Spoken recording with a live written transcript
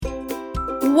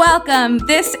Welcome.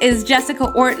 This is Jessica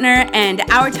Ortner, and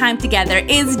our time together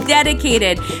is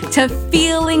dedicated to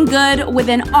feeling good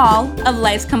within all of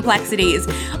life's complexities.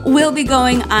 We'll be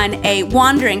going on a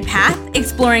wandering path,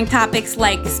 exploring topics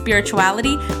like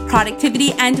spirituality,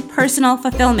 productivity, and personal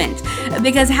fulfillment,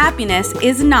 because happiness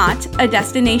is not a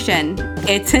destination.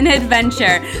 It's an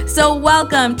adventure. So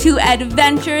welcome to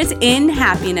Adventures in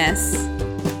Happiness.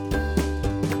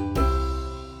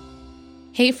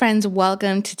 Hey friends,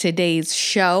 welcome to today's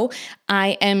show.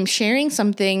 I am sharing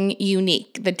something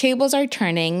unique. The tables are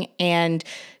turning, and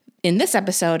in this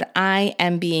episode, I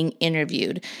am being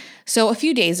interviewed. So a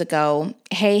few days ago,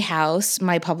 Hay House,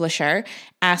 my publisher,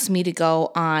 asked me to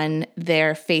go on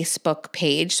their Facebook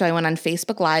page. So I went on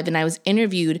Facebook Live and I was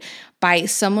interviewed by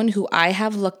someone who I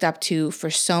have looked up to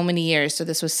for so many years. So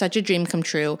this was such a dream come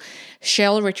true.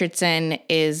 Cheryl Richardson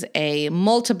is a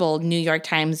multiple New York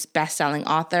Times bestselling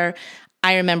author.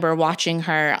 I remember watching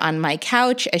her on my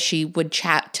couch as she would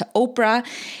chat to Oprah,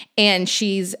 and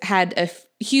she's had a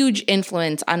huge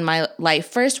influence on my life,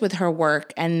 first with her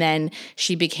work, and then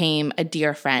she became a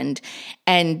dear friend.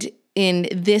 And in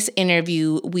this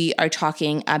interview, we are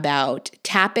talking about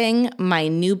tapping, my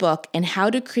new book, and how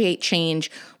to create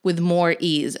change with more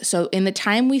ease. So in the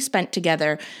time we spent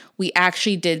together, we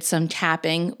actually did some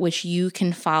tapping, which you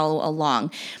can follow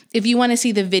along. If you want to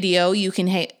see the video, you can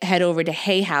head over to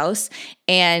Hay House,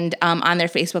 and on their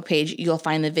Facebook page, you'll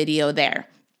find the video there.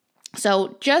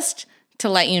 So just to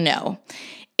let you know,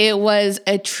 it was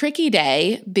a tricky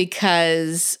day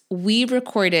because we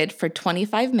recorded for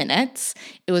 25 minutes.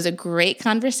 It was a great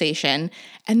conversation.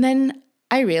 And then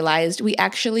I realized we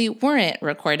actually weren't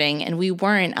recording and we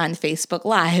weren't on Facebook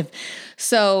Live.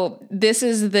 So this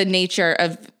is the nature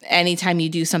of anytime you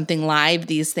do something live,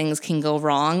 these things can go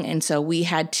wrong. And so we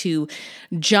had to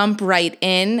jump right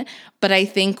in. But I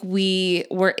think we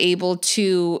were able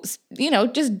to,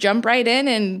 just jump right in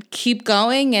and keep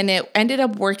going. And it ended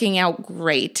up working out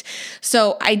great.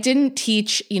 So I didn't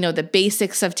teach, the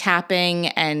basics of tapping.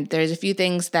 And there's a few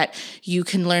things that you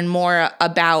can learn more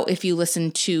about if you listen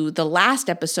to the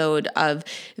last episode of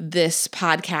this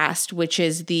podcast, which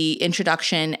is the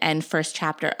introduction and first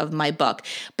chapter of my book.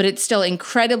 But it's still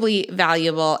incredibly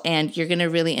valuable, and you're going to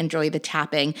really enjoy the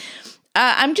tapping.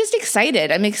 I'm just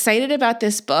excited. I'm excited about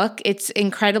this book. It's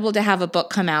incredible to have a book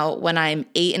come out when I'm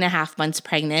 8.5 months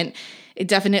pregnant. It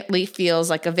definitely feels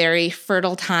like a very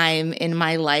fertile time in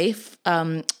my life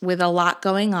with a lot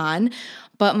going on.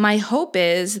 But my hope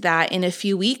is that in a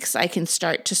few weeks, I can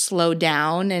start to slow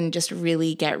down and just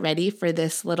really get ready for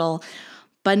this little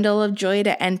bundle of joy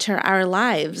to enter our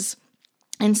lives.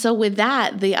 And so with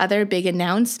that, the other big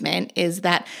announcement is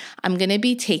that I'm going to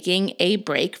be taking a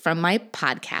break from my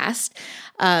podcast.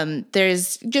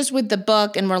 There's just with the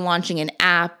book, and we're launching an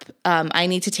app, I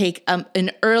need to take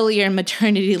an earlier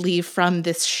maternity leave from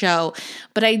this show,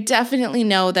 but I definitely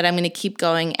know that I'm going to keep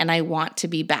going and I want to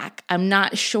be back. I'm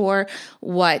not sure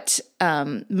what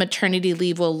maternity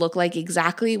leave will look like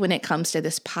exactly when it comes to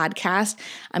this podcast.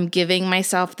 I'm giving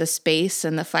myself the space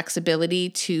and the flexibility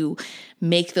to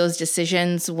make those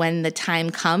decisions when the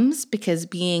time comes, because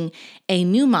being a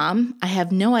new mom, I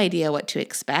have no idea what to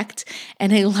expect.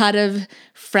 And a lot of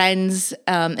friends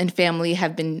and family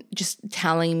have been just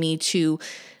telling me to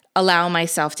allow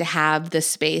myself to have the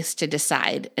space to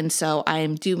decide. And so I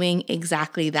am doing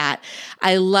exactly that.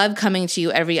 I love coming to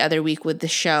you every other week with the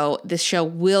show. This show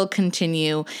will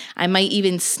continue. I might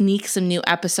even sneak some new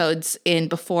episodes in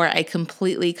before I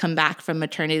completely come back from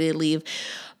maternity leave.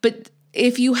 But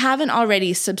if you haven't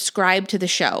already, subscribe to the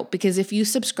show, because if you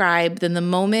subscribe, then the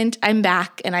moment I'm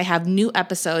back and I have new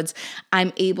episodes,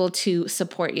 I'm able to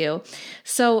support you.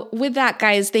 So with that,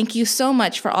 guys, thank you so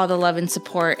much for all the love and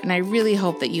support, and I really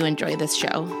hope that you enjoy this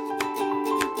show.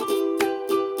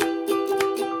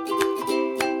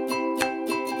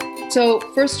 So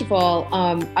first of all,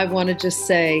 I want to just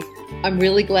say I'm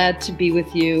really glad to be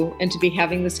with you and to be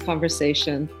having this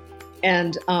conversation.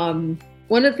 And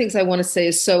one of the things I want to say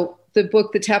is, the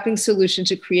book, The Tapping Solution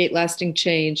to Create Lasting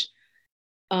Change,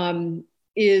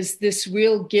 is this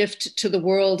real gift to the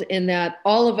world in that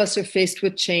all of us are faced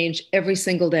with change every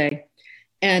single day.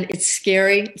 And it's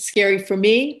scary. It's scary for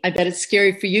me. I bet it's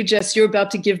scary for you, Jess. You're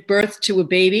about to give birth to a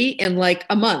baby in like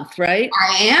a month, right?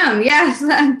 I am, yes,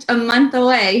 a month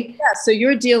away. Yeah, so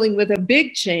you're dealing with a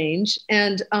big change.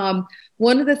 And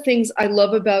one of the things I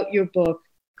love about your book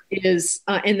is,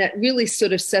 and that really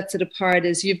sort of sets it apart,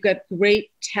 is you've got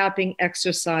great tapping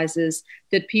exercises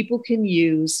that people can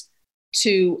use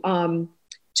to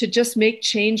just make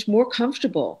change more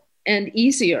comfortable and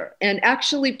easier and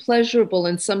actually pleasurable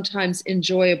and sometimes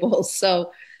enjoyable.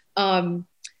 So I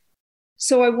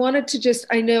wanted to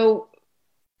I know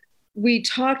we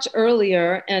talked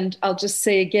earlier, and I'll just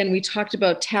say again, we talked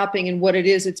about tapping and what it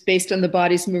is. It's based on the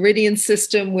body's meridian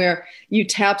system, where you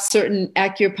tap certain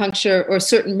acupuncture or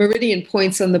certain meridian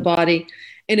points on the body,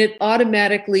 and it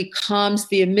automatically calms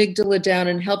the amygdala down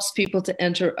and helps people to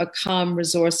enter a calm,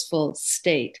 resourceful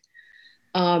state.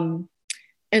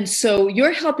 And so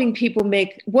you're helping people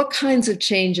make what kinds of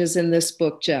changes in this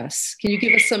book, Jess? Can you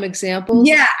give us some examples?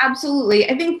 Yeah, absolutely.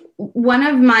 I think one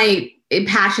of my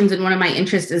passions and one of my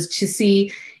interests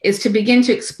is to begin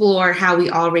to explore how we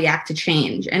all react to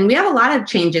change. And we have a lot of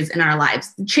changes in our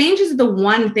lives. Change is the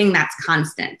one thing that's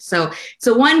constant. So it's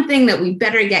the one thing that we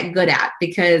better get good at,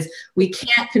 because we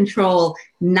can't control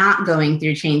not going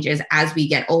through changes as we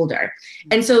get older.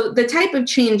 And so the type of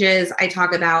changes I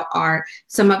talk about are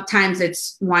sometimes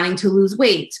it's wanting to lose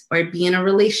weight or be in a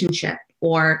relationship,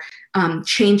 or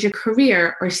change a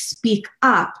career, or speak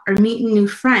up, or meet new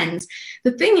friends.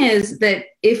 The thing is that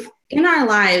if in our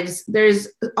lives, there's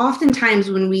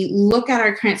oftentimes when we look at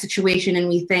our current situation and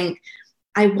we think,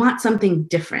 I want something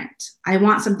different. I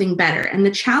want something better. And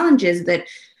the challenge is that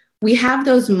we have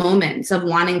those moments of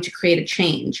wanting to create a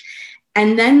change.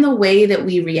 And then the way that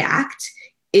we react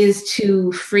is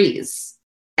to freeze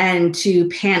and to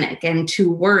panic and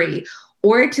to worry,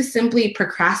 or to simply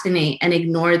procrastinate and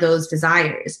ignore those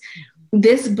desires.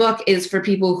 This book is for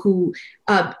people who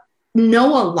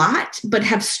know a lot, but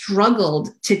have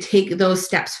struggled to take those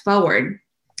steps forward.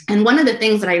 And one of the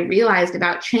things that I realized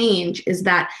about change is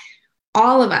that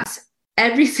all of us,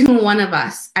 every single one of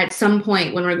us, at some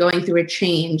point when we're going through a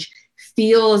change,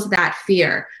 feels that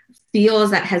fear, feels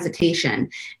that hesitation.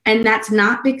 And that's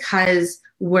not because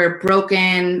we're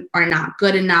broken or not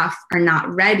good enough or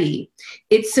not ready.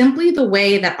 It's simply the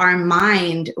way that our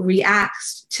mind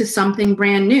reacts to something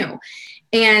brand new.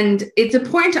 And it's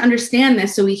important to understand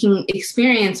this so we can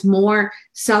experience more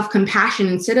self-compassion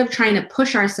instead of trying to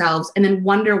push ourselves and then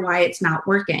wonder why it's not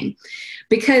working.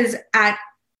 Because at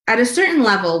a certain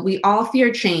level, we all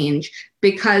fear change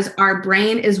because our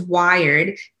brain is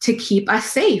wired to keep us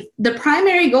safe. The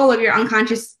primary goal of your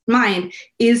unconscious mind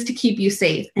is to keep you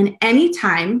safe. And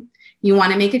anytime you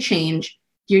want to make a change,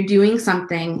 you're doing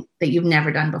something that you've never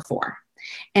done before.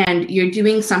 And you're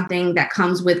doing something that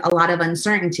comes with a lot of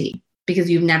uncertainty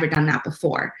because you've never done that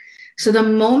before. So the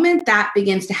moment that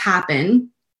begins to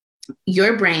happen,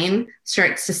 your brain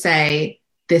starts to say,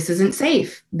 this isn't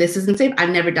safe. This isn't safe. I've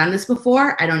never done this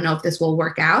before. I don't know if this will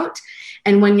work out.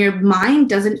 And when your mind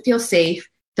doesn't feel safe,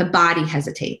 the body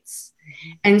hesitates.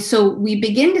 And so we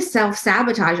begin to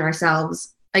self-sabotage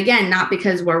ourselves, again, not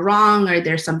because we're wrong or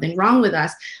there's something wrong with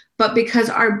us, but because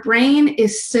our brain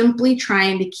is simply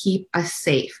trying to keep us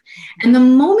safe. And the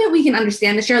moment we can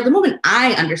understand this, Cheryl, the moment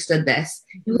I understood this,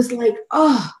 it was like,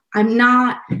 oh, I'm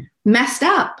not messed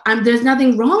up. There's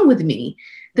nothing wrong with me.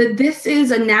 That this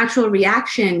is a natural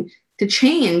reaction to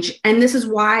change. And this is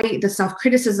why the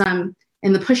self-criticism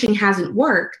and the pushing hasn't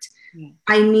worked.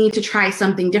 I need to try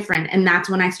something different. And that's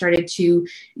when I started to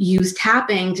use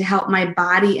tapping to help my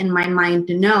body and my mind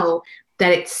to know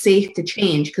that it's safe to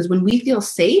change. Because when we feel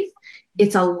safe,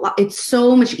 it's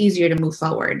so much easier to move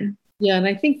forward. Yeah, and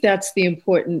I think that's the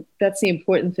important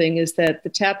thing, is that the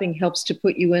tapping helps to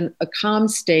put you in a calm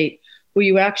state where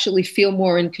you actually feel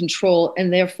more in control,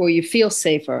 and therefore you feel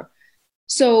safer.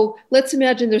 So let's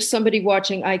imagine there's somebody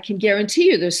watching. I can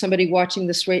guarantee you there's somebody watching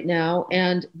this right now,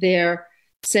 and they're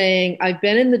saying, I've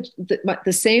been in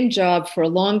the same job for a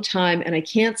long time and I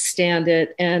can't stand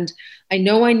it. And I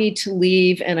know I need to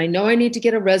leave, and I know I need to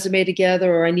get a resume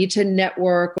together, or I need to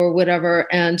network or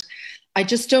whatever. And I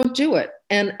just don't do it.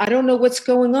 And I don't know what's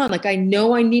going on. Like, I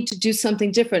know I need to do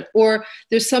something different. Or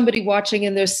there's somebody watching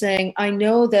and they're saying, I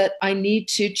know that I need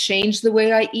to change the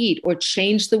way I eat or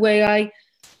change the way I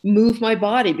move my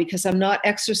body because I'm not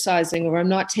exercising or I'm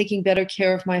not taking better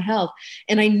care of my health.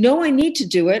 And I know I need to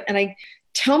do it. And I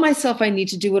tell myself I need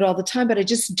to do it all the time, but I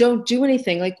just don't do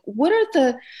anything. Like, what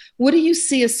do you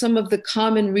see as some of the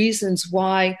common reasons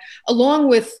why, along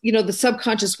with, the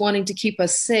subconscious wanting to keep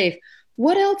us safe,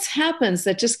 what else happens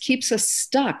that just keeps us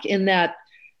stuck in that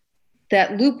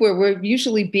loop where we're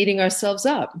usually beating ourselves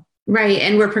up? Right.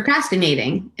 And we're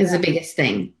procrastinating is the biggest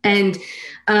thing. And,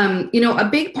 a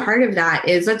big part of that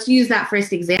is, let's use that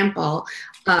first example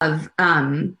of,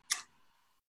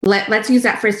 let's use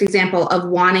that first example of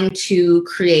wanting to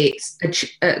create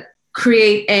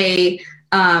a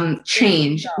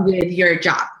change with your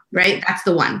job, right? That's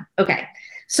the one. Okay.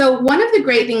 So one of the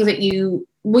great things that you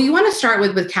want to start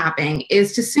with tapping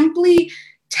is to simply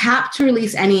tap to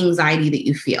release any anxiety that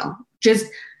you feel. Just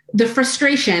the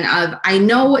frustration of, I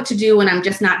know what to do and I'm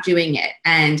just not doing it.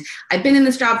 And I've been in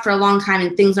this job for a long time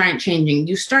and things aren't changing.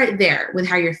 You start there with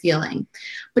how you're feeling.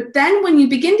 But then when you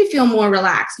begin to feel more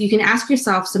relaxed, you can ask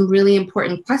yourself some really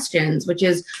important questions, which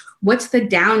is, what's the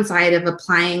downside of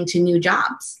applying to new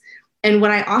jobs? And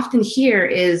what I often hear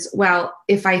is, well,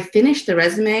 if I finish the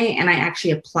resume and I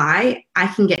actually apply, I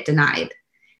can get denied.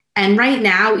 And right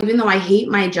now, even though I hate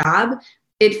my job,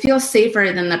 it feels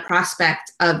safer than the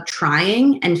prospect of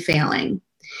trying and failing.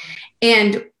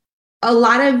 And a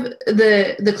lot of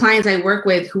the clients I work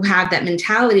with who have that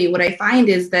mentality, what I find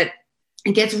is that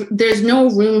there's no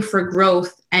room for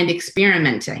growth and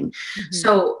experimenting. Mm-hmm.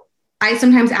 So I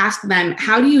sometimes ask them,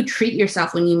 how do you treat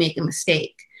yourself when you make a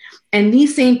mistake? And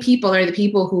these same people are the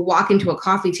people who walk into a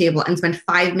coffee table and spend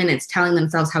 5 minutes telling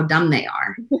themselves how dumb they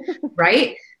are,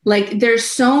 right? Like, there's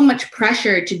so much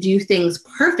pressure to do things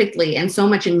perfectly and so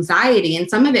much anxiety. And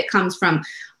some of it comes from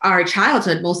our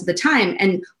childhood most of the time.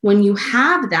 And when you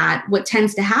have that, what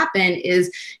tends to happen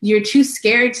is you're too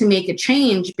scared to make a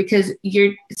change because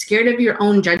you're scared of your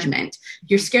own judgment.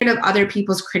 You're scared of other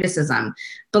people's criticism.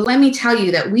 But let me tell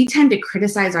you that we tend to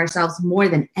criticize ourselves more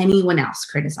than anyone else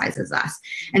criticizes us.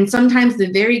 And sometimes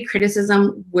the very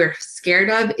criticism we're scared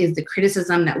of is the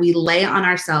criticism that we lay on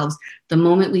ourselves the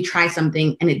moment we try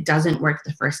something and it doesn't work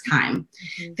the first time.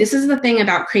 Mm-hmm. This is the thing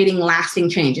about creating lasting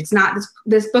change. It's not,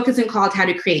 this book isn't called How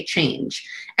to Create Change.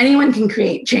 Anyone can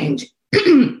create change.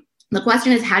 The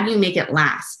question is, how do you make it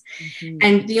last? Mm-hmm.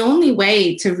 And the only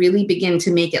way to really begin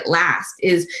to make it last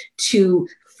is to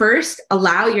first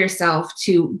allow yourself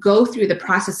to go through the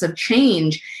process of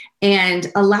change and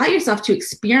allow yourself to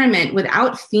experiment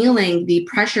without feeling the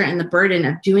pressure and the burden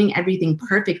of doing everything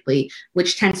perfectly,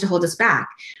 which tends to hold us back.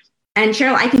 And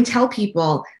Cheryl, I can tell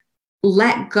people,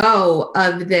 let go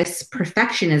of this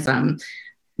perfectionism,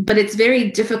 but it's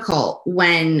very difficult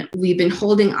when we've been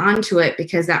holding on to it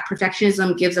because that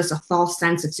perfectionism gives us a false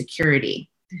sense of security.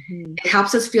 Mm-hmm. It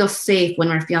helps us feel safe when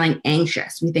we're feeling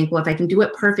anxious. We think, well, if I can do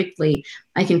it perfectly,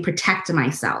 I can protect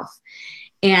myself.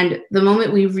 And the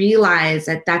moment we realize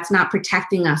that that's not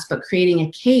protecting us, but creating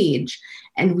a cage,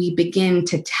 and we begin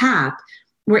to tap,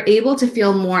 we're able to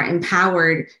feel more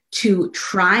empowered to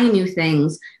try new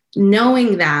things,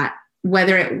 knowing that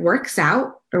whether it works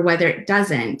out or whether it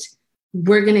doesn't,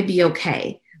 we're going to be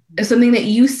okay. Mm-hmm. Something that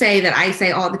you say that I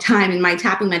say all the time in my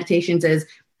tapping meditations is,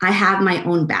 I have my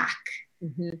own back.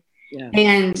 Mm-hmm. Yeah.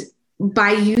 And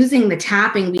by using the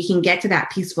tapping, we can get to that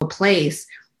peaceful place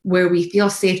where we feel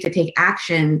safe to take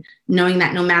action, knowing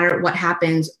that no matter what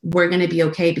happens, we're going to be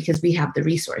okay because we have the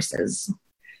resources.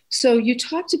 So you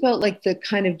talked about like the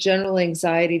kind of general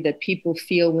anxiety that people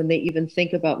feel when they even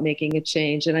think about making a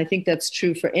change. And I think that's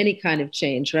true for any kind of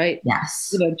change, right?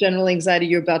 Yes. You know, general anxiety,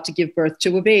 you're about to give birth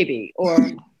to a baby,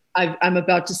 or I'm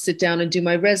about to sit down and do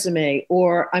my resume,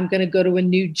 or I'm going to go to a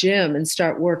new gym and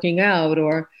start working out,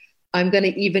 or I'm going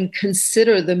to even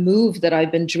consider the move that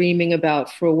I've been dreaming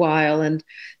about for a while. And,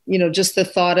 you know, just the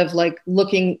thought of like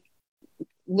looking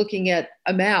at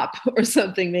a map or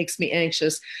something makes me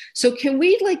anxious. So can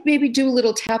we like maybe do a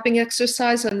little tapping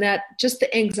exercise on that, just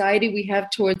the anxiety we have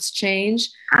towards change?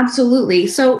 Absolutely.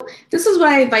 So this is what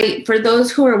I invite for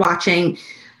those who are watching.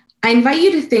 I invite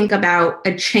you to think about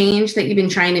a change that you've been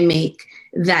trying to make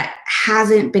that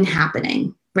hasn't been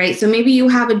happening, right? So maybe you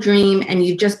have a dream and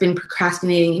you've just been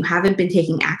procrastinating, you haven't been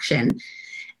taking action.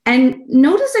 And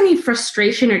notice any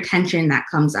frustration or tension that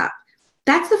comes up.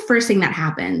 That's the first thing that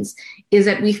happens, is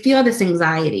that we feel this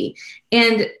anxiety.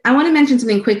 And I want to mention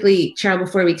something quickly, Cheryl,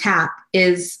 before we tap,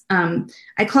 is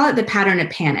I call it the pattern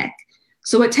of panic.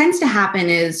 So what tends to happen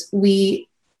is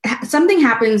something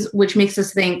happens which makes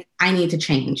us think, I need to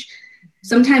change.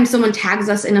 Sometimes someone tags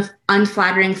us in an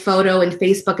unflattering photo in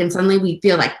Facebook and suddenly we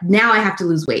feel like, now I have to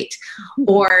lose weight.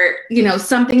 Or, you know,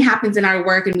 something happens in our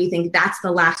work and we think that's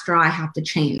the last straw, I have to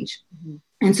change. Mm-hmm.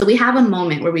 And so we have a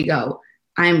moment where we go,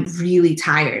 I'm really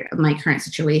tired of my current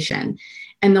situation.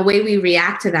 And the way we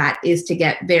react to that is to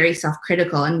get very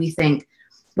self-critical. And we think,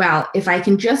 well, if I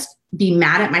can just be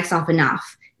mad at myself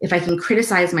enough, if I can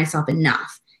criticize myself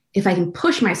enough, if I can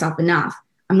push myself enough,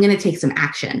 I'm going to take some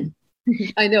action.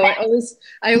 I know. I always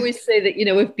say that, you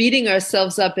know, if beating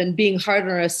ourselves up and being hard on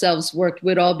ourselves worked,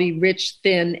 we'd all be rich,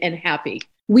 thin, and happy.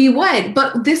 We would.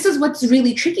 But this is what's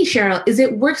really tricky, Cheryl, is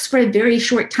it works for a very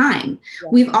short time. Yeah.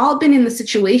 We've all been in the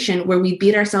situation where we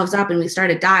beat ourselves up and we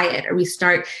start a diet or we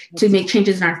start to make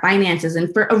changes in our finances.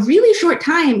 And for a really short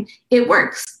time, it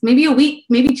works. Maybe a week,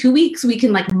 maybe 2 weeks, we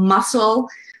can like muscle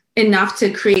enough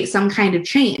to create some kind of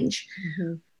change.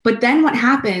 Mm-hmm. But then what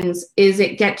happens is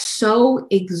it gets so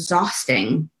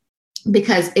exhausting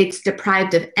because it's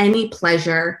deprived of any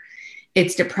pleasure.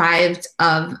 It's deprived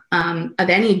of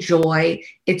any joy.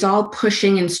 It's all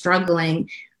pushing and struggling,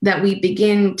 that we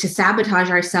begin to sabotage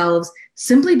ourselves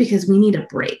simply because we need a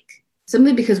break,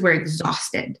 simply because we're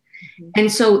exhausted. Mm-hmm.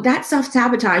 And so that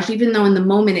self-sabotage, even though in the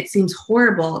moment it seems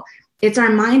horrible, it's our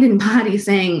mind and body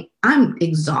saying, I'm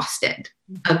exhausted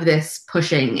of this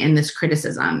pushing and this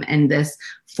criticism and this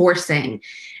forcing.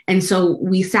 And so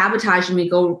we sabotage and we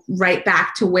go right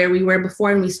back to where we were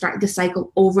before, and we start the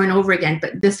cycle over and over again,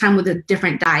 but this time with a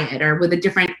different diet or with a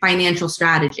different financial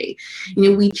strategy.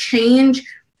 We change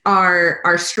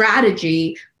our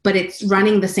strategy, but it's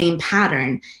running the same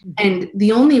pattern. And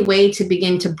the only way to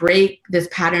begin to break this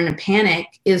pattern of panic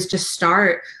is to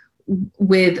start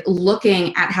with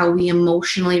looking at how we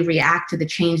emotionally react to the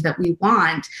change that we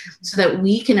want, so that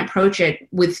we can approach it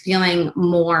with feeling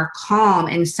more calm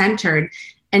and centered.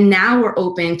 And now we're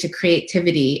open to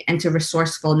creativity and to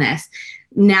resourcefulness.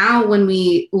 Now, when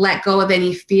we let go of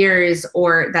any fears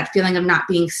or that feeling of not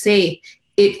being safe,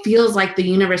 it feels like the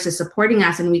universe is supporting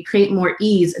us, and we create more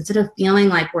ease instead of feeling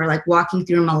like we're like walking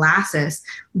through molasses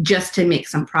just to make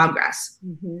some progress.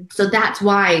 Mm-hmm. So that's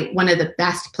why one of the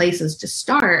best places to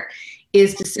start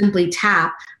is to simply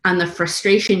tap on the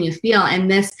frustration you feel and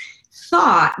this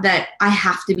thought that I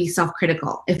have to be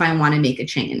self-critical if I want to make a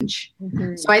change.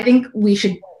 Mm-hmm. So I think we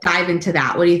should dive into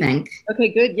that. What do you think? Okay,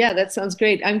 good. Yeah, that sounds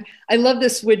great. I love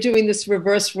this. We're doing this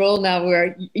reverse role now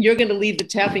where you're going to lead the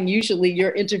tapping. Usually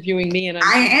you're interviewing me and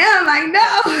I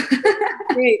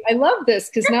know. Great. I love this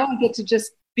because now I get to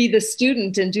just be the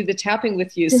student and do the tapping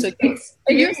with you. So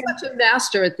you're such a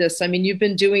master at this. I mean, you've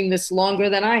been doing this longer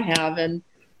than I have, and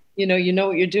you know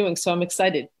what you're doing. So I'm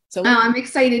excited. So I'm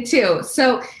excited too.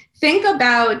 So think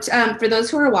about, for those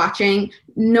who are watching,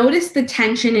 notice the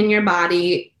tension in your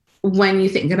body when you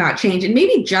think about change. And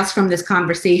maybe just from this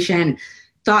conversation,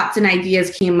 thoughts and ideas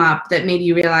came up that made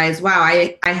you realize, wow,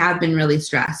 I have been really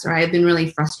stressed, or I've been really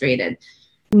frustrated.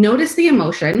 Notice the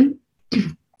emotion,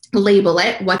 label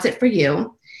it, what's it for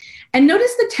you? And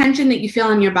notice the tension that you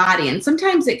feel in your body. And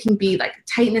sometimes it can be like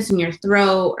tightness in your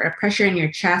throat or a pressure in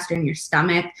your chest or in your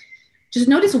stomach. Just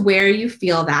notice where you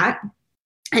feel that.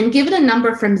 And give it a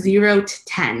number from 0 to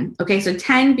 10. Okay, so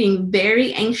 10 being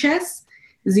very anxious,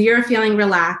 0 feeling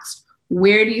relaxed.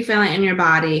 Where do you feel it in your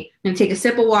body? I'm going to take a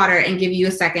sip of water and give you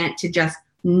a second to just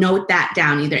note that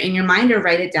down, either in your mind or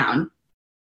write it down.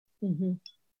 Mm-hmm.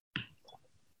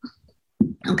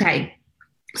 Okay,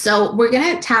 so we're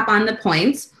going to tap on the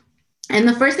points. And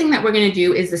the first thing that we're going to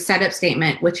do is the setup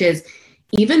statement, which is,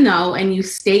 even though, and you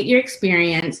state your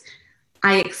experience,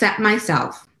 I accept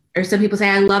myself. Or some people say,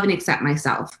 I love and accept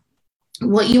myself.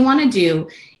 What you want to do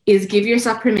is give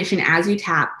yourself permission as you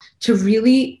tap to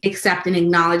really accept and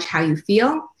acknowledge how you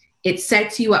feel. It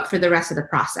sets you up for the rest of the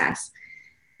process.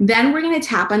 Then we're going to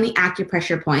tap on the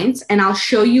acupressure points, and I'll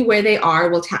show you where they are.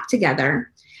 We'll tap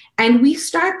together. And we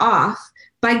start off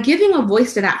by giving a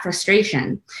voice to that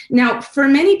frustration. Now, for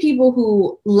many people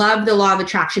who love the law of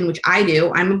attraction, which I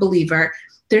do, I'm a believer,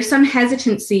 there's some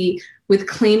hesitancy with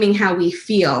claiming how we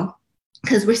feel,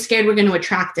 because we're scared we're going to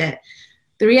attract it.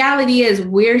 The reality is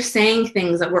we're saying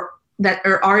things that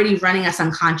are already running us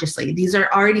unconsciously. These are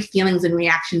already feelings and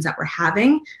reactions that we're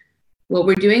having. What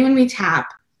we're doing when we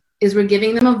tap is we're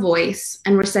giving them a voice,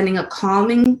 and we're sending a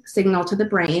calming signal to the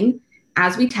brain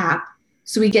as we tap.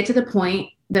 So we get to the point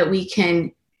that we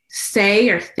can say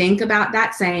or think about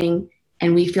that saying,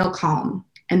 and we feel calm.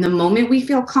 And the moment we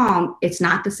feel calm, it's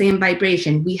not the same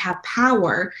vibration. We have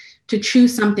power to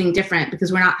choose something different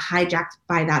because we're not hijacked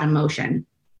by that emotion.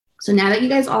 So now that you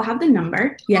guys all have the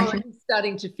number. Yeah. Oh, I'm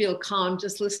starting to feel calm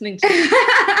just listening to you.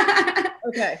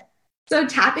 Okay. So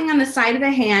tapping on the side of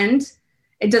the hand,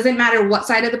 it doesn't matter what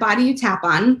side of the body you tap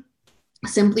on,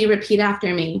 simply repeat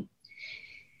after me.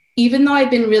 Even though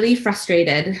I've been really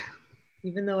frustrated.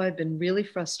 Even though I've been really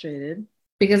frustrated.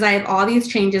 Because I have all these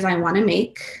changes I want to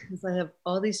make. Because I have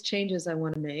all these changes I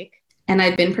want to make. And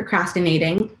I've been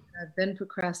procrastinating.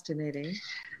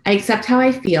 I accept how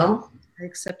I feel.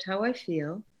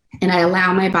 And I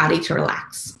allow my body to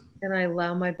relax.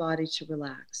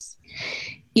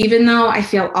 Even though I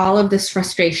feel all of this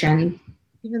frustration.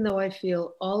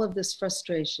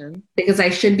 Because I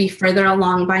should be further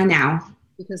along by now.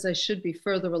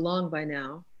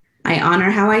 I honor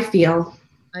how I feel.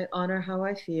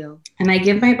 And I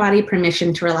give my body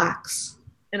permission to relax.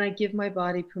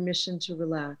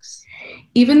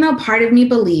 Even though part of me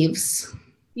believes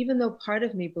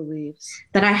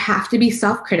that I have to be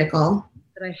self-critical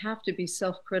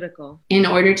in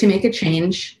order to make a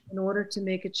change.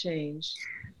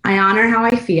 I honor how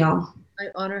I feel.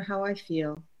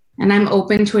 And I'm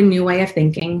open to a new way of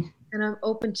thinking. And I'm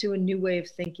open to a new way of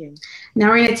thinking. Now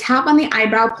we're going to tap on the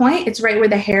eyebrow point. It's right where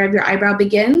the hair of your eyebrow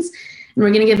begins. And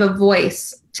we're going to give a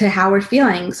voice to how we're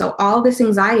feeling. So all this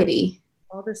anxiety.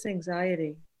 All this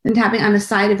anxiety. And tapping on the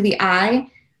side of the eye.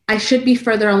 I should be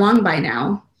further along by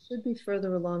now. Should be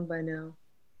further along by now.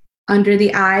 Under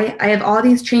the eye, I have all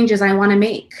these changes I want to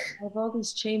make. I have all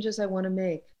these changes I want to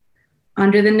make.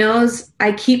 Under the nose,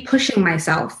 I keep pushing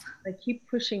myself. I keep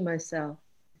pushing myself.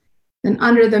 Then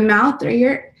under the mouth or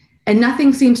ear, and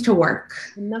nothing seems to work.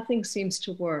 And nothing seems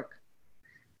to work.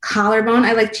 Collarbone,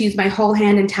 I like to use my whole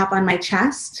hand and tap on my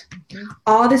chest. Mm-hmm.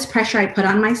 All this pressure I put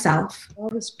on myself. All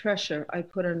this pressure I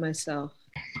put on myself.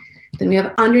 Then we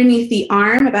have underneath the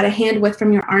arm, about a hand width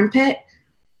from your armpit,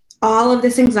 all of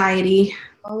this anxiety.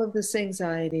 All of this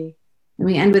anxiety. And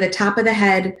we end with the top of the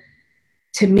head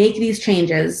to make these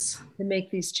changes. To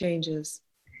make these changes.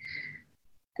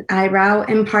 An eyebrow,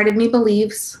 and part of me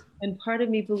believes. And part of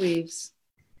me believes.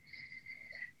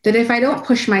 That if I don't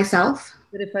push myself.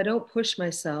 That if I don't push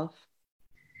myself.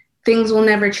 Things will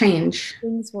never change.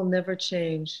 Things will never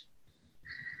change.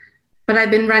 But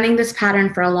I've been running this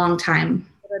pattern for a long time.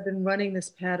 I've been running this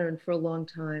pattern for a long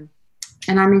time.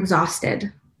 And I'm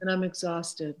exhausted. And I'm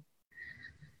exhausted.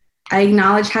 I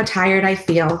acknowledge how tired I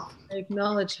feel. I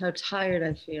acknowledge how tired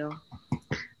I feel.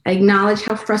 I acknowledge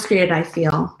how frustrated I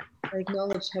feel. I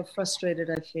acknowledge how frustrated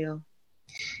I feel.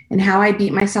 And how I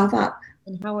beat myself up.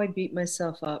 And how I beat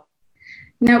myself up.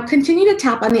 Now continue to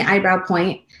tap on the eyebrow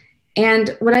point.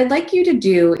 And what I'd like you to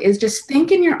do is just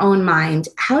think in your own mind,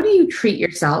 how do you treat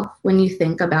yourself when you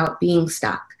think about being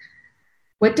stuck?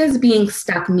 What does being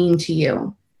stuck mean to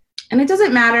you? And it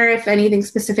doesn't matter if anything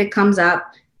specific comes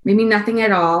up, maybe nothing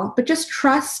at all, but just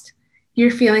trust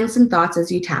your feelings and thoughts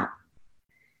as you tap.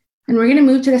 And we're going to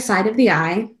move to the side of the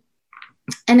eye.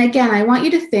 And again, I want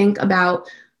you to think about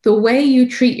the way you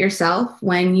treat yourself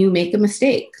when you make a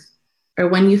mistake or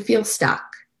when you feel stuck.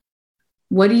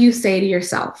 What do you say to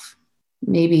yourself?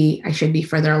 Maybe I should be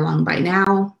further along by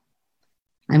now.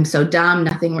 I'm so dumb,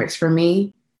 nothing works for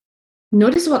me.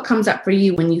 Notice what comes up for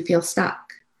you when you feel stuck.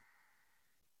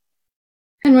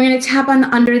 And we're going to tap on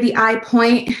under the eye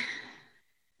point.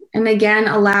 And again,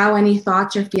 allow any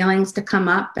thoughts or feelings to come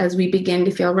up as we begin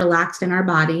to feel relaxed in our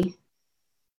body.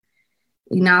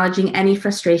 Acknowledging any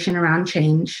frustration around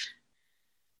change.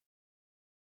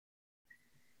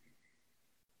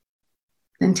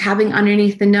 Then tapping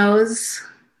underneath the nose.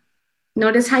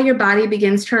 Notice how your body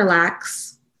begins to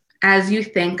relax as you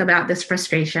think about this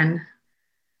frustration.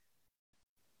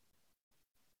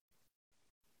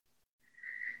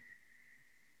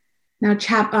 Now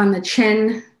tap on the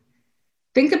chin.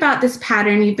 Think about this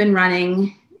pattern you've been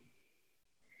running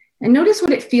and notice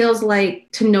what it feels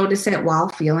like to notice it while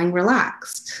feeling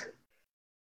relaxed.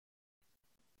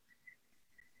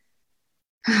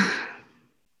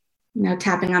 Now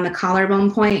tapping on the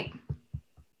collarbone point.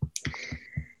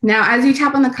 Now, as you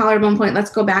tap on the collarbone point, let's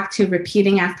go back to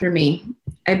repeating after me.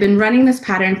 I've been running this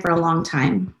pattern for a long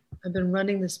time. I've been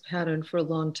running this pattern for a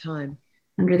long time.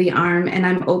 Under the arm, and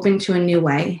I'm open to a new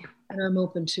way. And I'm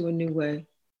open to a new way.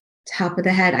 Top of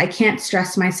the head, I can't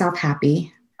stress myself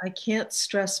happy. I can't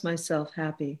stress myself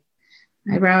happy.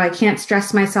 Eyebrow, I can't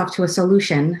stress myself to a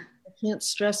solution. I can't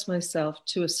stress myself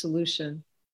to a solution.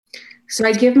 So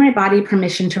I give my body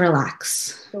permission to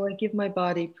relax. So I give my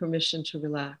body permission to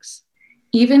relax.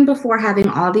 Even before having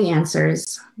all the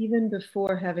answers. Even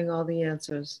before having all the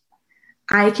answers.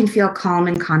 I can feel calm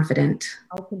and confident.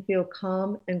 I can feel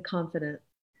calm and confident.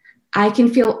 I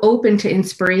can feel open to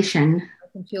inspiration.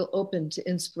 I can feel open to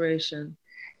inspiration.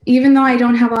 Even though I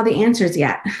don't have all the answers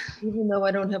yet. Even though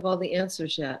I don't have all the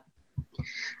answers yet.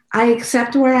 I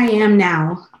accept where I am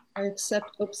now. I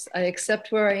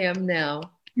accept where I am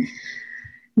now.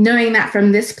 Knowing that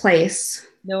from this place.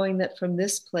 Knowing that from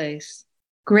this place.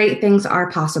 Great things are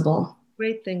possible.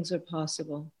 Great things are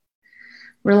possible.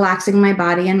 Relaxing my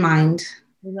body and mind.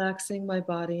 Relaxing my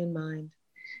body and mind.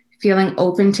 Feeling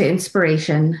open to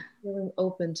inspiration. Feeling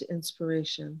open to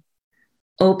inspiration.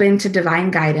 Open to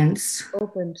divine guidance.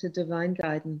 Open to divine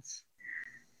guidance.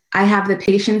 I have the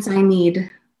patience I need.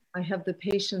 I have the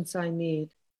patience I need.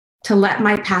 To let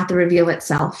my path reveal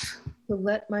itself. To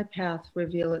let my path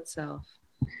reveal itself.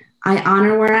 I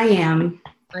honor where I am.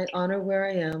 I honor where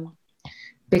I am.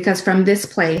 Because from this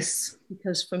place.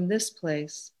 Because from this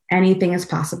place. Anything is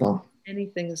possible.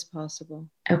 Anything is possible.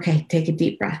 Okay, take a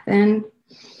deep breath in.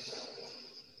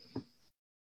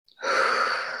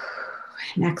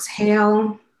 And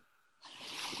exhale.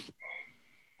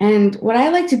 And what I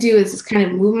like to do is just kind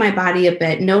of move my body a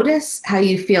bit. Notice how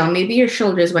you feel. Maybe your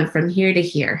shoulders went from here to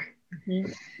here.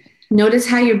 Mm-hmm. Notice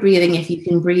how you're breathing. If you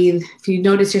can breathe, if you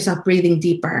notice yourself breathing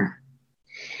deeper.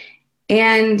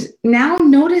 And now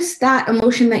notice that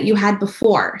emotion that you had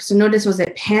before. So notice, was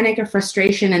it panic or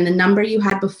frustration? And the number you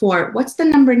had before, what's the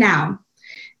number now?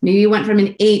 Maybe you went from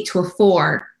an 8 to a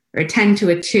 4 or a 10 to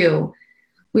a 2.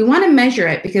 We want to measure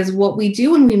it, because what we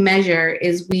do when we measure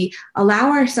is we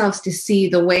allow ourselves to see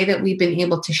the way that we've been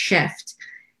able to shift.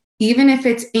 Even if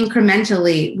it's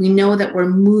incrementally, we know that we're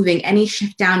moving. Any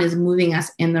shift down is moving us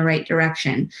in the right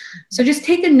direction. So just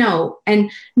take a note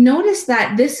and notice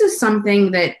that this is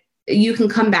something that you can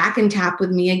come back and tap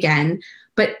with me again.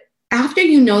 But after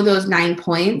you know those 9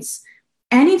 points,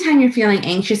 anytime you're feeling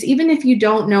anxious, even if you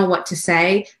don't know what to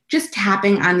say, just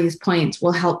tapping on these points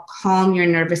will help calm your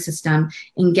nervous system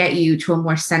and get you to a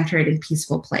more centered and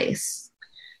peaceful place.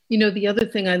 You know, the other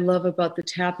thing I love about the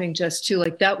tapping, Jess, too,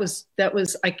 like that was,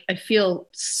 I feel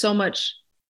so much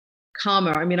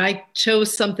calmer. I mean, I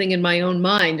chose something in my own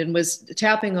mind and was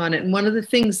tapping on it. And one of the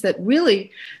things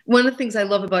I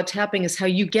love about tapping is how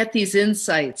you get these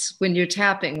insights when you're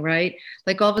tapping, right?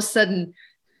 Like all of a sudden,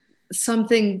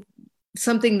 something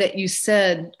that you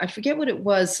said, I forget what it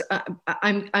was.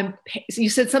 You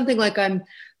said something like,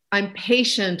 I'm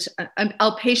patient.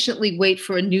 I'll patiently wait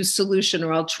for a new solution,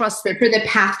 or I'll trust that for the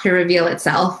path to reveal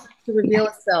itself.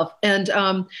 And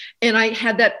I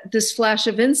had this flash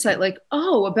of insight, like,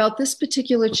 oh, about this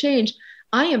particular change,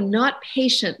 I am not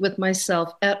patient with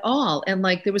myself at all. And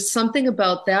like, there was something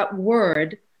about that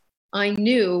word, I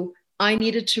knew I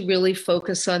needed to really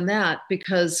focus on that,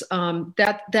 because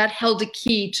that held a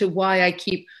key to why I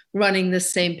keep running the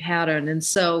same pattern. And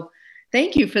so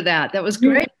thank you for that. That was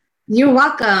great. You're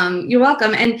welcome. You're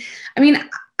welcome. And I mean,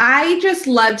 I just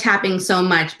love tapping so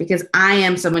much because I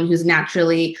am someone who's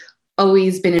naturally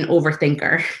always been an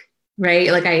overthinker,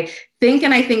 right? Like I think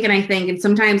and I think and I think, and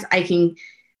sometimes I can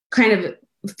kind of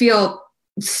feel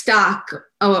stuck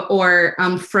or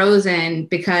frozen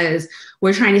because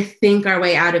we're trying to think our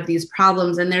way out of these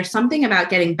problems. And there's something about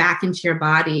getting back into your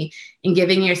body and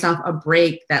giving yourself a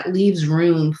break that leaves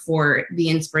room for the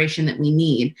inspiration that we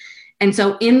need. And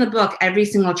so in the book, every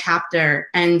single chapter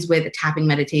ends with a tapping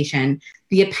meditation.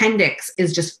 The appendix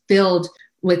is just filled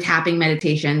with tapping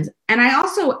meditations. And I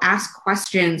also ask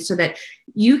questions so that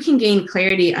you can gain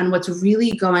clarity on what's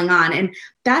really going on. And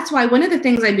that's why one of the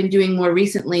things I've been doing more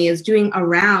recently is doing a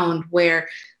round where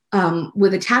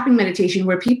with a tapping meditation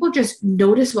where people just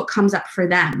notice what comes up for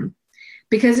them,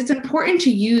 because it's important to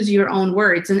use your own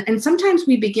words. And sometimes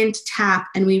we begin to tap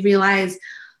and we realize,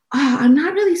 oh, I'm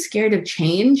not really scared of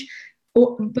change.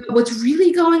 But what's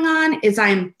really going on is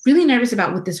I'm really nervous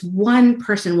about what this one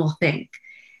person will think.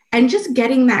 And just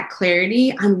getting that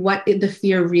clarity on what the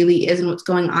fear really is and what's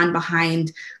going on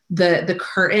behind the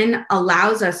curtain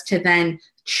allows us to then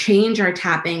change our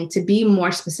tapping to be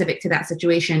more specific to that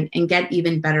situation and get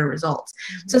even better results.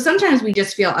 Mm-hmm. So sometimes we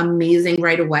just feel amazing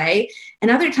right away.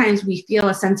 And other times we feel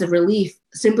a sense of relief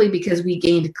simply because we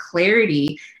gained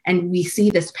clarity and we see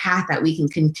this path that we can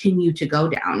continue to go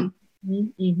down.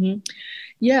 Mm-hmm.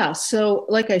 Yeah. So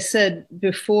like I said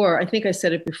before, I think I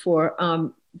said it before,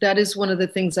 that is one of the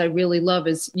things I really love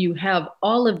is you have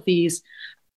all of these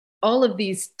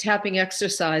tapping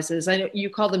exercises. I know you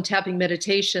call them tapping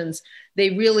meditations. They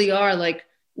really are like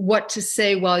what to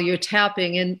say while you're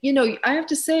tapping. And, you know, I have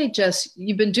to say, Jess,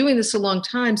 you've been doing this a long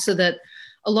time, so that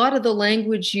a lot of the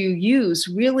language you use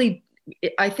really,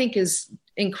 I think, is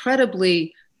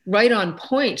incredibly right on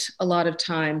point a lot of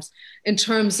times in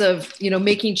terms of, you know,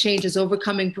 making changes,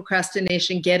 overcoming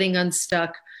procrastination, getting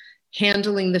unstuck,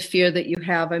 handling the fear that you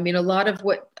have. I mean, a lot of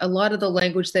the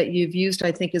language that you've used,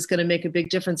 I think, is going to make a big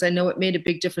difference. I know it made a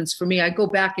big difference for me. I go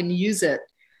back and use it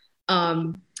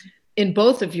in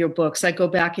both of your books. I go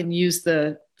back and use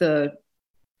the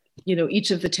you know,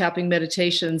 each of the tapping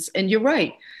meditations. And you're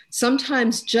right.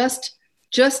 Sometimes just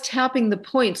tapping the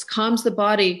points calms the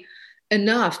body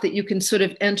enough that you can sort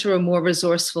of enter a more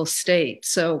resourceful state.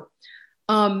 So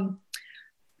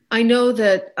I know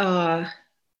that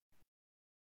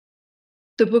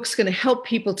the book's going to help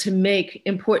people to make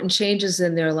important changes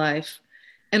in their life.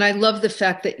 And I love the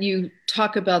fact that you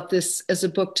talk about this as a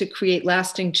book to create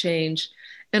lasting change.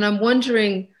 And I'm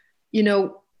wondering, you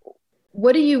know,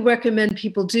 what do you recommend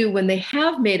people do when they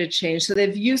have made a change? So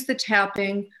they've used the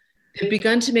tapping, they've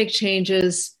begun to make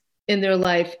changes in their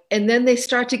life, and then they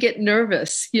start to get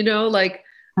nervous, you know, like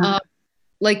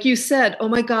you said, oh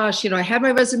my gosh, you know, I had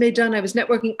my resume done, I was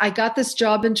networking, I got this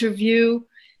job interview,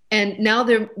 and now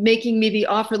they're making me the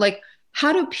offer. Like,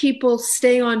 how do people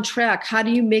stay on track? How do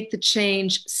you make the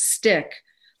change stick?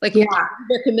 Like, what do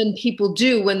you recommend people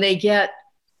do when they're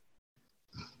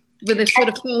sort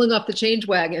of falling off the change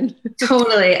wagon?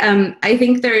 Totally. I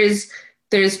think there's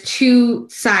there's two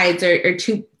sides or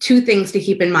two things to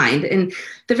keep in mind. And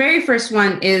the very first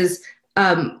one is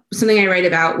something I write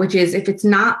about, which is if it's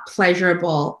not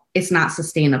pleasurable, it's not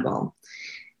sustainable.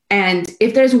 And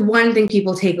if there's one thing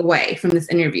people take away from this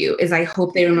interview is I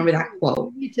hope they remember that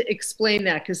quote. You need to explain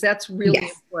that because that's really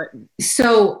important.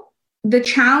 So the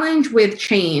challenge with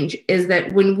change is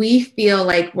that when we feel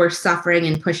like we're suffering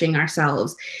and pushing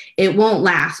ourselves, it won't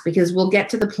last because we'll get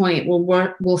to the point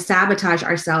where we'll sabotage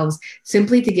ourselves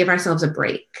simply to give ourselves a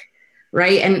break,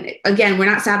 right? And again, we're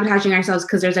not sabotaging ourselves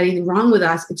because there's anything wrong with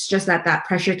us. It's just that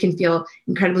pressure can feel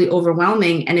incredibly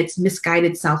overwhelming and it's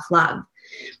misguided self-love.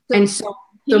 And so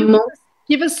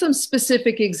give us some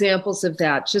specific examples of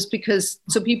that, just because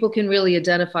so people can really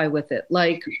identify with it.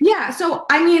 Like, yeah. So,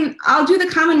 I mean, I'll do the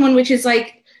common one, which is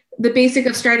like the basic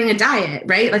of starting a diet,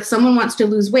 right? Like someone wants to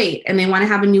lose weight and they want to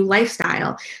have a new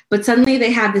lifestyle, but suddenly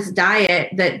they have this diet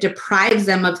that deprives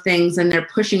them of things and they're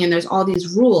pushing and there's all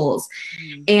these rules.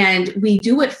 And we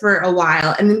do it for a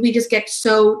while and then we just get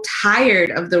so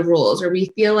tired of the rules, or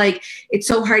we feel like it's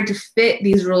so hard to fit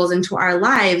these rules into our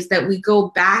lives that we go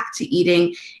back to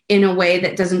eating in a way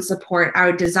that doesn't support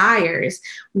our desires.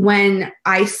 When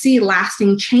I see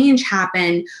lasting change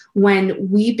happen, when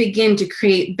we begin to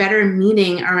create better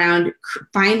meaning around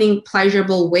finding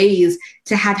pleasurable ways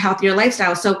to have healthier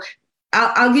lifestyles. So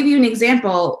I'll give you an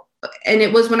example. And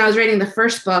it was when I was writing the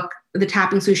first book, The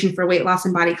Tapping Solution for Weight Loss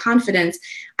and Body Confidence,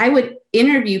 I would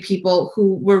interview people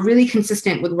who were really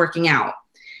consistent with working out.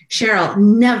 Cheryl,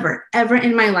 never, ever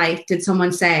in my life did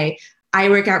someone say, I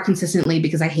work out consistently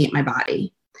because I hate my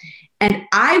body. And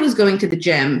I was going to the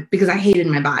gym because I hated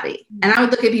my body. And I would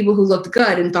look at people who looked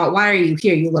good and thought, why are you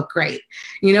here? You look great.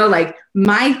 You know, like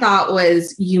my thought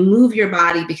was you move your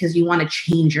body because you want to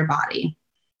change your body,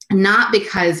 not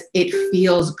because it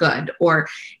feels good, or,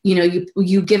 you know,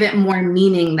 you give it more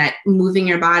meaning that moving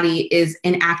your body is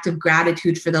an act of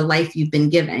gratitude for the life you've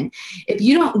been given. If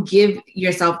you don't give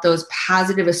yourself those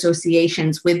positive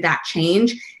associations with that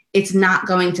change, it's not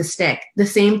going to stick. The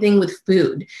same thing with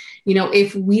food. You know,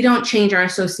 if we don't change our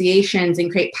associations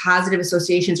and create positive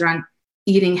associations around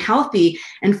eating healthy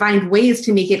and find ways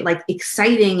to make it like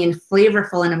exciting and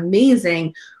flavorful and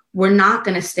amazing, we're not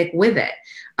going to stick with it.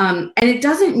 And it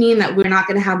doesn't mean that we're not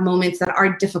going to have moments that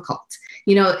are difficult.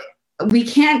 You know, we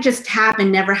can't just tap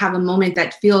and never have a moment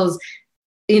that feels,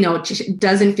 you know,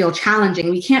 doesn't feel challenging.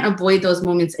 We can't avoid those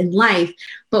moments in life,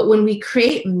 but when we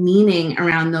create meaning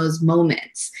around those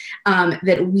moments,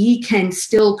 that we can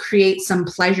still create some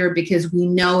pleasure because we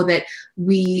know that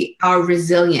we are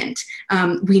resilient.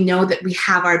 We know that we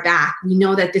have our back. We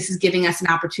know that this is giving us an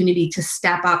opportunity to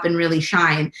step up and really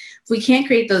shine. If we can't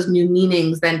create those new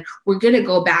meanings, then we're going to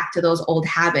go back to those old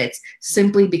habits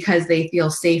simply because they feel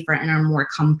safer and are more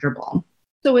comfortable.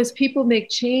 So as people make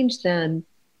change then,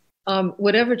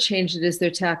 whatever change it is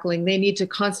they're tackling, they need to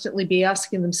constantly be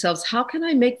asking themselves, how can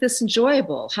I make this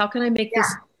enjoyable? How can I make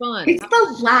this fun? It's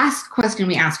the last question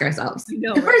we ask ourselves.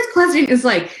 The first question is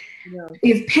like,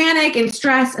 is panic and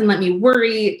stress and let me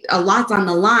worry, a lot's on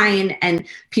the line. And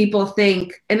people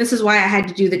think, and this is why I had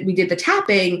to do that. We did the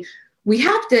tapping. We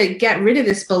have to get rid of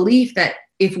this belief that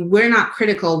if we're not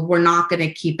critical, we're not going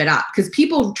to keep it up. Because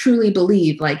people truly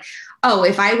believe like, oh,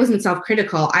 if I wasn't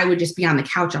self-critical, I would just be on the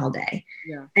couch all day.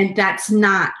 Yeah. And that's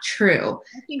not true.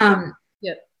 Go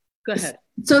ahead.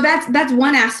 So that's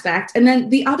one aspect. And then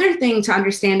the other thing to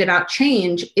understand about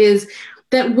change is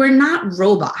that we're not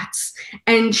robots,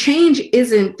 and change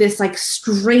isn't this like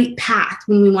straight path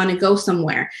when we want to go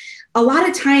somewhere. A lot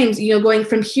of times, you know, going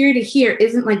from here to here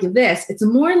isn't like this. It's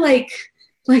more like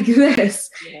this.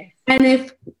 Yeah.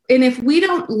 And if we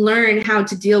don't learn how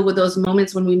to deal with those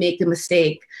moments when we make a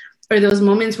mistake, or those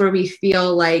moments where we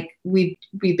feel like we've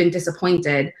been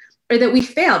disappointed or that we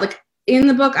failed. Like in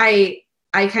the book, I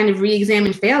kind of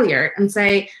re-examine failure and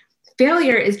say,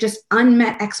 failure is just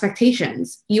unmet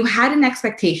expectations. You had an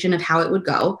expectation of how it would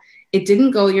go. It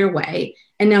didn't go your way.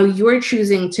 And now you're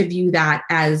choosing to view that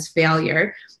as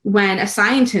failure, when a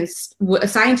scientist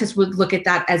would look at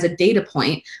that as a data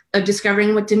point of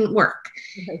discovering what didn't work.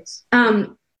 Right.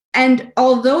 And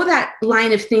although that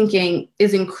line of thinking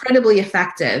is incredibly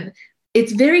effective,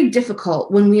 it's very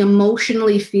difficult when we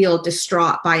emotionally feel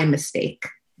distraught by a mistake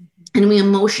and we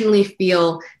emotionally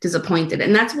feel disappointed.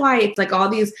 And that's why it's like all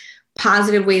these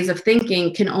positive ways of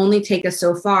thinking can only take us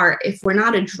so far if we're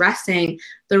not addressing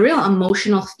the real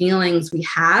emotional feelings we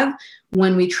have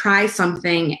when we try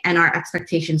something and our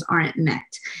expectations aren't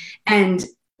met.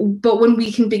 But when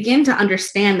we can begin to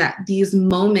understand that these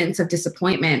moments of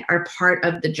disappointment are part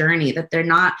of the journey, that they're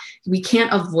not, we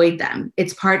can't avoid them.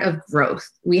 It's part of growth.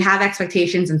 We have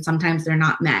expectations and sometimes they're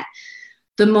not met.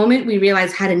 the moment we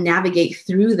realize how to navigate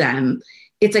through them,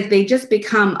 it's like they just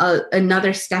become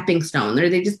another stepping stone, or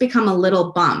they just become a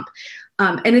little bump.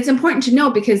 And it's important to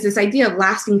know, because this idea of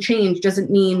lasting change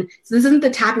doesn't mean, so this isn't the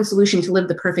tapping solution to live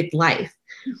the perfect life,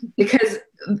 because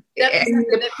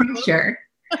the pressure,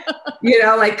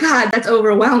 like, God, that's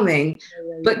overwhelming.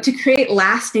 But to create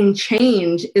lasting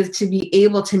change is to be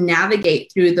able to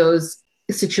navigate through those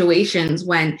situations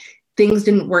when things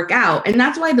didn't work out. And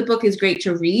that's why the book is great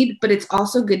to read, but it's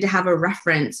also good to have a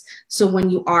reference. So when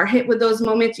you are hit with those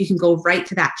moments, you can go right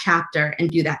to that chapter and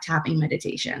do that tapping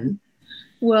meditation.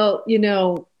 Well,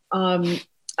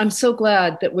 I'm so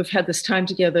glad that we've had this time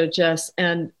together, Jess,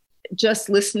 and just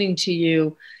listening to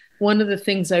you. One of the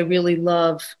things I really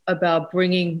love about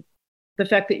the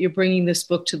fact that you're bringing this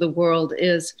book to the world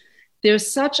is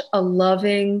there's such a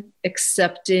loving,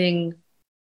 accepting,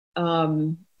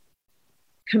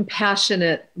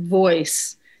 compassionate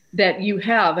voice that you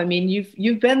have. I mean,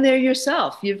 you've been there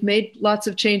yourself. You've made lots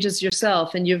of changes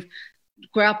yourself, and you've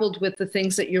grappled with the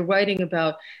things that you're writing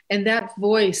about. And that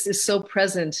voice is so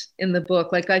present in the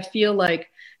book. Like, I feel like,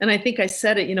 and I think I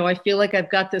said it, I feel like I've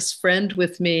got this friend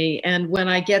with me. And when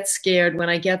I get scared, when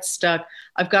I get stuck,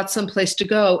 I've got someplace to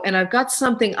go, and I've got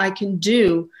something I can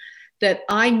do that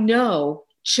I know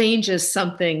changes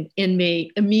something in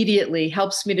me immediately,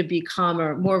 helps me to be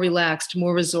calmer, more relaxed,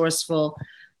 more resourceful,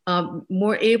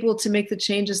 more able to make the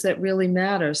changes that really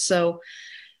matter. So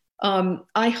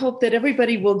I hope that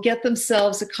everybody will get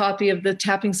themselves a copy of The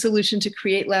Tapping Solution to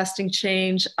Create Lasting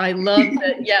Change. I love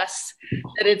that, yes,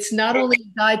 that it's not only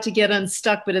a guide to get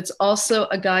unstuck, but it's also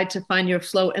a guide to find your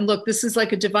flow. And look, this is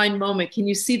like a divine moment. Can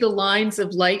you see the lines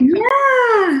of light?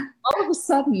 Yeah. All of a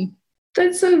sudden.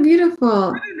 That's so beautiful.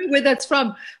 I don't know where that's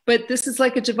from, but this is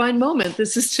like a divine moment.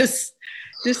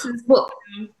 Well,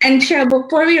 and Cheryl,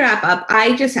 before we wrap up,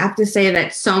 I just have to say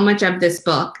that so much of this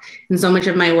book and so much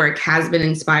of my work has been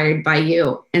inspired by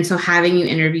you. And so having you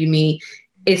interview me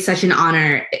is such an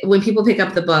honor. When people pick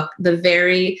up the book, the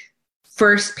very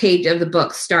first page of the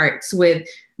book starts with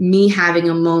me having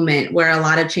a moment where a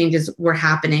lot of changes were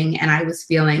happening and I was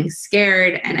feeling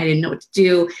scared and I didn't know what to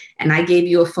do. And I gave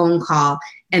you a phone call,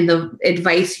 and the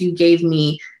advice you gave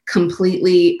me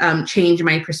completely changed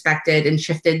my perspective and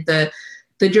shifted the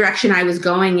direction I was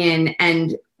going in,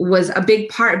 and was a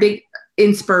big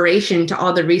inspiration to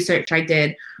all the research I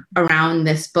did around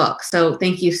this book. So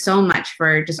thank you so much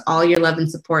for just all your love and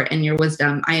support and your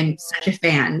wisdom. I am such a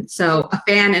fan. So a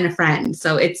fan and a friend.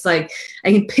 So it's like,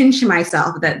 I can pinch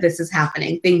myself that this is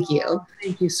happening. Thank you.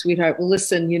 Thank you, sweetheart. Well,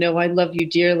 listen, I love you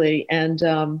dearly. And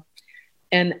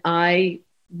I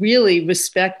really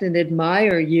respect and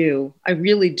admire you. I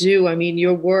really do. I mean,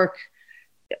 your work,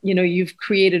 you've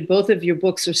created, both of your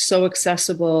books are so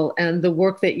accessible, and the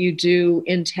work that you do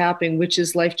in tapping, which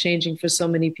is life-changing for so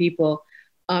many people,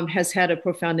 has had a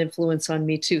profound influence on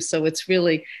me too. So it's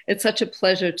such a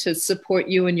pleasure to support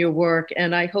you and your work.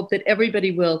 And I hope that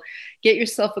everybody will get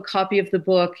yourself a copy of the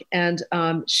book and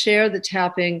share the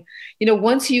tapping.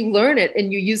 Once you learn it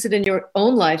and you use it in your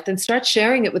own life, then start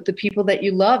sharing it with the people that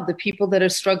you love, the people that are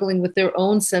struggling with their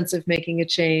own sense of making a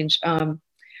change.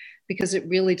 Because it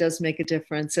really does make a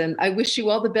difference. And I wish you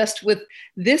all the best with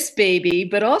this baby,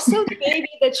 but also the baby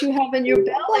that you have in your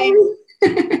belly.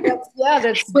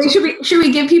 Wait, should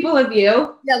we give people a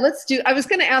view? Yeah, let's do. I was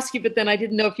going to ask you, but then I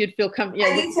didn't know if you'd feel comfortable.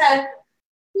 Yeah,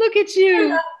 look at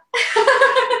you.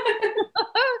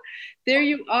 There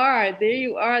you are.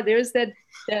 There's that.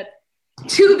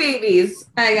 Two babies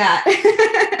I got.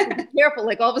 Be careful.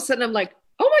 Like, all of a sudden I'm like,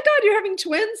 oh my God, you're having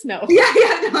twins? No.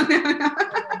 Yeah, no.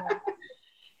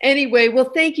 Anyway, well,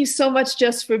 thank you so much,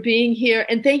 Jess, for being here.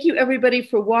 And thank you, everybody,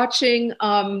 for watching.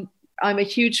 I'm a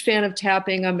huge fan of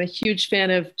tapping. I'm a huge fan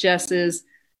of Jess's.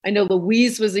 I know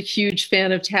Louise was a huge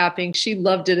fan of tapping. She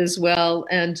loved it as well.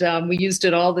 And we used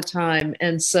it all the time.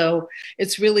 And so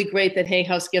it's really great that Hay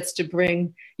House gets to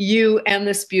bring you and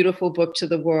this beautiful book to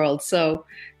the world. So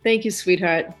thank you,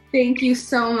 sweetheart. Thank you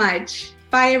so much.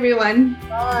 Bye, everyone.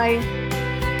 Bye.